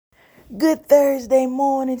Good Thursday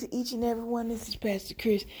morning to each and every one. This is Pastor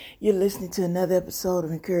Chris. You're listening to another episode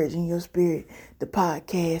of Encouraging Your Spirit, the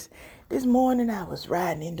podcast. This morning I was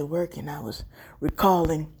riding into work and I was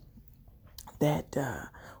recalling that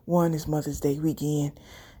one is Mother's Day weekend.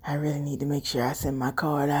 I really need to make sure I send my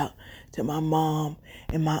card out to my mom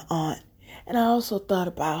and my aunt. And I also thought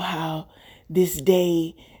about how this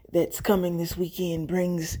day that's coming this weekend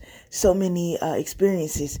brings so many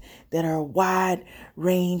experiences that are a wide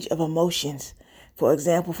range of emotions. For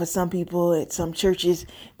example, for some people at some churches,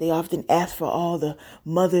 they often ask for all the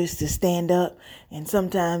mothers to stand up. And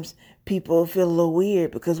sometimes people feel a little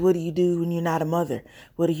weird because what do you do when you're not a mother?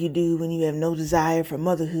 What do you do when you have no desire for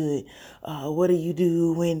motherhood? What do you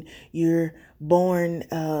do when you're born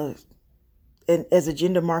as a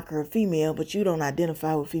gender marker of female, but you don't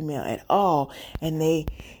identify with female at all? And they,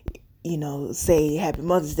 say Happy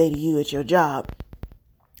Mother's Day to you at your job.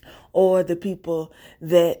 Or the people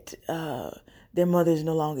that their mother is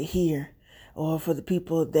no longer here. Or for the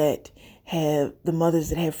people that have the mothers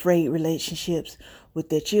that have frayed relationships with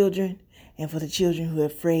their children, and for the children who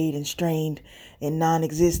have frayed and strained and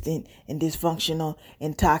non-existent and dysfunctional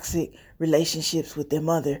and toxic relationships with their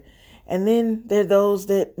mother. And then there are those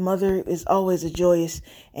that mother is always a joyous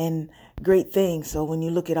and great thing. So when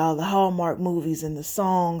you look at all the Hallmark movies and the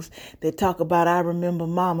songs that talk about I remember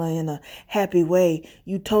mama in a happy way,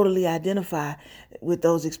 you totally identify with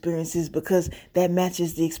those experiences because that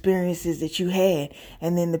matches the experiences that you had.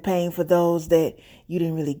 And then the pain for those that you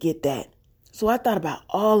didn't really get that. So I thought about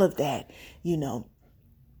all of that,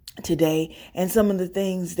 today. And some of the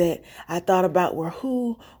things that I thought about were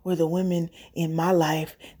who were the women in my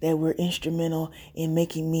life that were instrumental in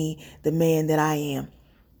making me the man that I am.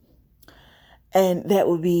 And that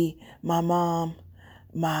would be my mom,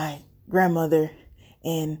 my grandmother,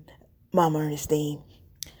 and Mama Ernestine.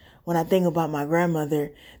 When I think about my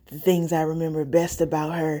grandmother, the things I remember best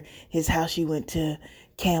about her is how she went to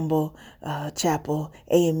Campbell Chapel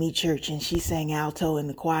AME Church and she sang alto in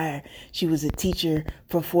the choir. She was a teacher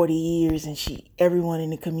for 40 years and everyone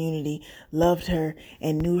in the community loved her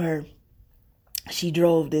and knew her. She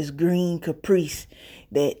drove this green Caprice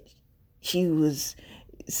that she was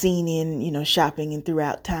seen in, shopping and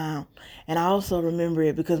throughout town. And I also remember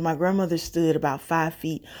it because my grandmother stood about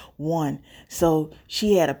 5'1". So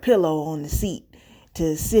she had a pillow on the seat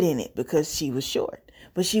to sit in it because she was short.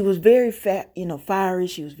 But she was very fiery.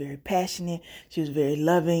 She was very passionate. She was very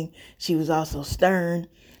loving. She was also stern.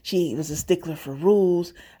 She was a stickler for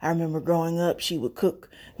rules. I remember growing up, she would cook,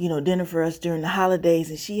 dinner for us during the holidays.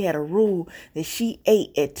 And she had a rule that she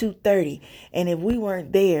ate at 2:30. And if we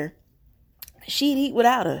weren't there, she'd eat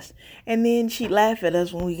without us. And then she'd laugh at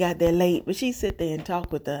us when we got there late, but she'd sit there and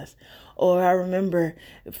talk with us. Or I remember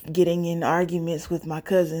getting in arguments with my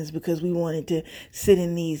cousins because we wanted to sit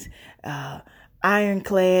in these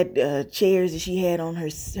ironclad chairs that she had on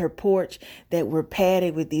her porch that were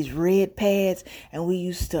padded with these red pads, and we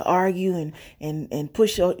used to argue and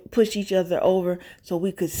push each other over so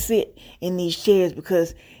we could sit in these chairs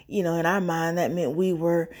because in our mind that meant we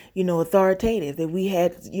were authoritative, that we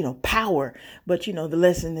had power. But the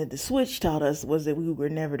lesson that the switch taught us was that we were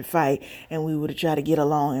never to fight and we would try to get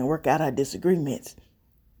along and work out our disagreements.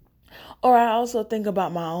 Or I also think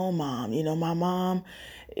about my own mom. My mom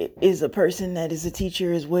is a person that is a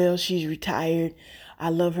teacher as well. She's retired. I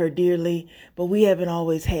love her dearly, but we haven't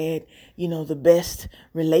always had, the best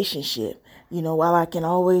relationship. While I can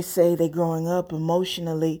always say that growing up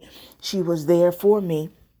emotionally, she was there for me,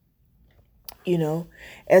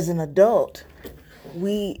 as an adult,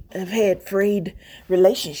 we have had frayed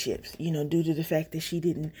relationships, due to the fact that she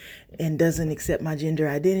didn't and doesn't accept my gender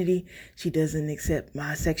identity. She doesn't accept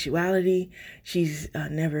my sexuality. She's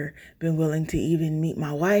never been willing to even meet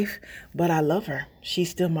my wife, but I love her.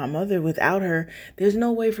 She's still my mother. Without her, there's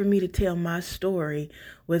no way for me to tell my story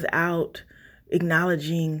without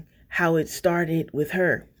acknowledging how it started with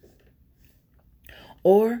her.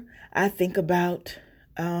 Or I think about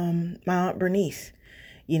my Aunt Bernice.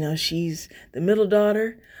 She's the middle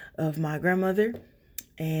daughter of my grandmother,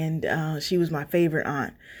 and she was my favorite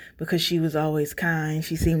aunt because she was always kind.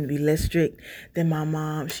 She seemed to be less strict than my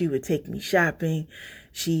mom. She would take me shopping.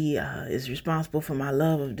 She is responsible for my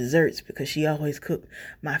love of desserts because she always cooked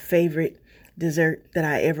my favorite dessert that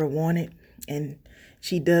I ever wanted. And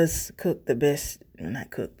she does cook the best, well,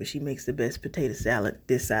 not cook, but she makes the best potato salad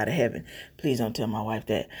this side of heaven. Please don't tell my wife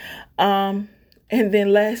that. And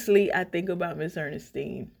then lastly, I think about Miss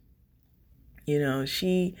Ernestine.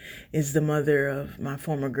 She is the mother of my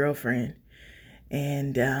former girlfriend.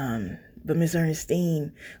 And But Miss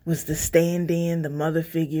Ernestine was the stand-in, the mother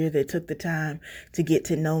figure that took the time to get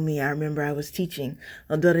to know me. I remember I was teaching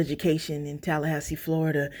adult education in Tallahassee,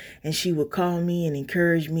 Florida, and she would call me and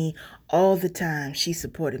encourage me all the time. She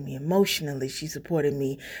supported me emotionally. She supported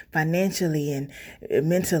me financially and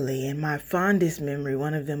mentally. And my fondest memory,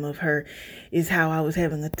 one of them of her, is how I was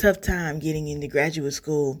having a tough time getting into graduate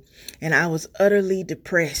school. And I was utterly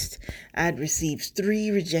depressed. I'd received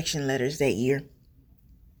 3 rejection letters that year.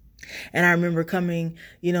 And I remember coming,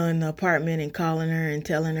 in the apartment and calling her and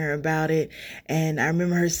telling her about it. And I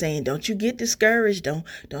remember her saying, "Don't you get discouraged.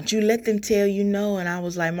 Don't you let them tell you no." And I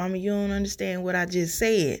was like, "Mama, you don't understand what I just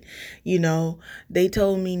said. They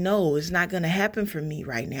told me no, it's not going to happen for me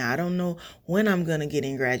right now. I don't know when I'm going to get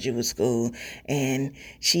in graduate school." And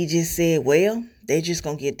she just said, "Well, they're just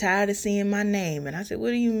going to get tired of seeing my name." And I said,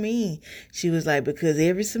 "What do you mean?" She was like, "Because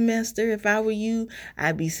every semester, if I were you,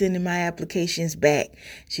 I'd be sending my applications back."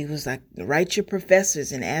 She was like, "Write your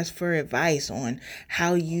professors and ask for advice on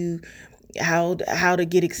how to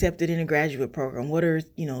get accepted in a graduate program. What are,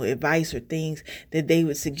 advice or things that they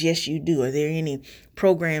would suggest you do? Are there any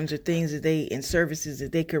programs or things and services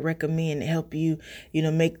that they could recommend to help you,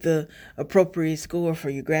 make the appropriate score for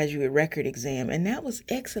your graduate record exam?" And that was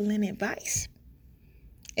excellent advice.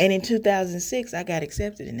 And in 2006, I got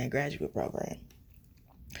accepted in that graduate program.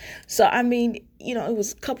 So, it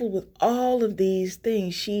was coupled with all of these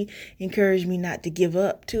things. She encouraged me not to give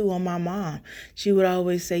up, too, on my mom. She would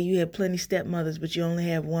always say, "You have plenty stepmothers, but you only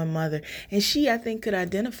have one mother." And she, I think, could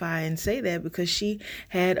identify and say that because she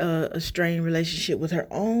had a strained relationship with her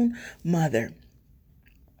own mother,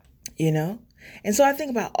 And so I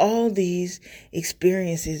think about all these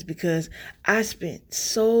experiences because I spent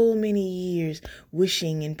so many years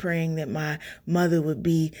wishing and praying that my mother would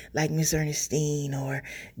be like Miss Ernestine or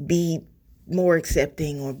be more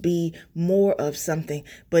accepting or be more of something,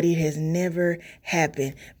 but it has never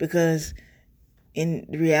happened because in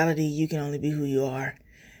reality, you can only be who you are.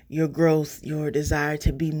 Your growth, your desire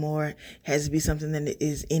to be more has to be something that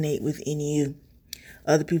is innate within you.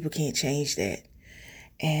 Other people can't change that.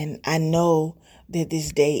 And I know that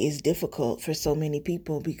this day is difficult for so many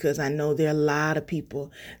people because I know there are a lot of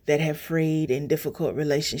people that have frayed in difficult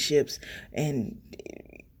relationships and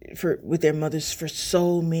with their mothers for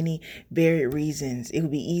so many varied reasons. It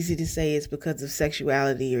would be easy to say it's because of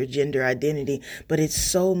sexuality or gender identity, but it's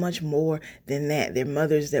so much more than that. They're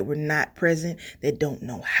mothers that were not present, that don't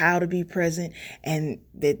know how to be present, and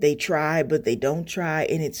that they try, but they don't try.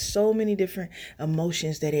 And it's so many different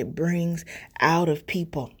emotions that it brings out of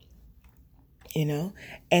people,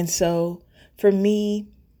 And so for me,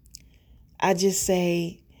 I just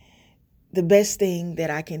say, the best thing that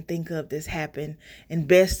I can think of that's happened, and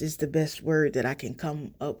best is the best word that I can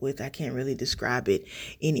come up with, I can't really describe it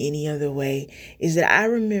in any other way, is that I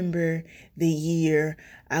remember the year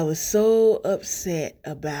I was so upset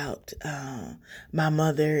about my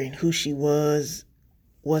mother and who she was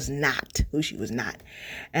not who she was not.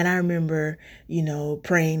 And I remember,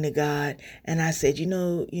 praying to God, and I said,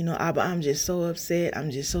 Abba, I'm just so upset. I'm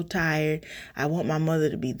just so tired. I want my mother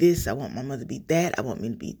to be this. I want my mother to be that. I want me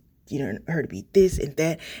to be her to be this and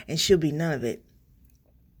that, and she'll be none of it.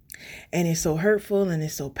 And it's so hurtful and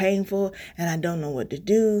it's so painful, and I don't know what to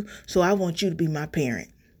do. So I want you to be my parent,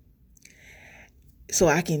 so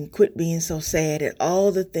I can quit being so sad at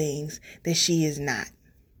all the things that she is not.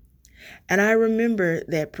 And I remember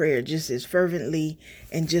that prayer just as fervently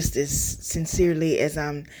and just as sincerely as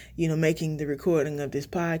I'm, making the recording of this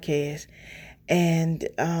podcast. And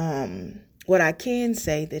what I can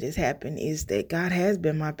say that has happened is that God has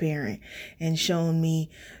been my parent and shown me,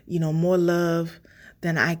 more love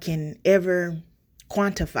than I can ever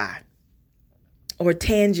quantify or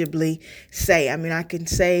tangibly say. I can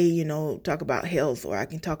say, talk about health, or I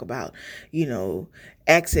can talk about,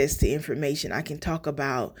 access to information. I can talk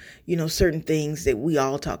about, certain things that we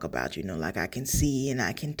all talk about, like I can see and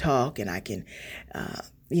I can talk and I can,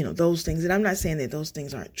 those things. And I'm not saying that those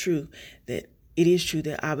things aren't true, that it is true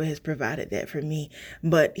that Abba has provided that for me,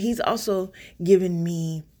 but he's also given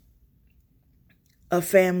me a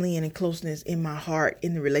family and a closeness in my heart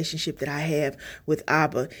in the relationship that I have with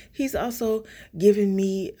Abba. He's also given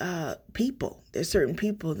me people. There's certain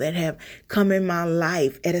people that have come in my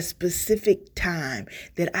life at a specific time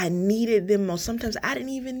that I needed them most. Sometimes I didn't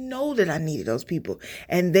even know that I needed those people,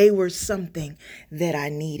 and they were something that I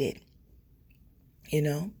needed.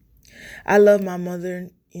 I love my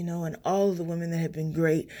mother, and all of the women that have been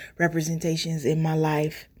great representations in my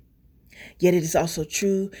life. Yet it is also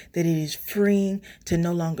true that it is freeing to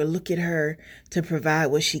no longer look at her to provide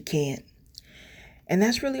what she can't. And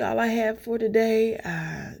that's really all I have for today.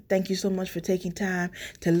 Thank you so much for taking time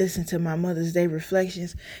to listen to my Mother's Day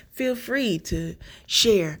reflections. Feel free to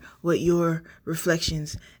share what your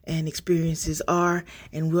reflections and experiences are.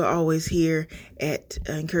 And we're always here at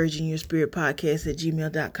Encouraging Your Spirit Podcast at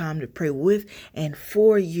gmail.com to pray with and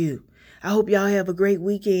for you. I hope y'all have a great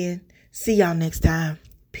weekend. See y'all next time.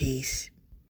 Peace.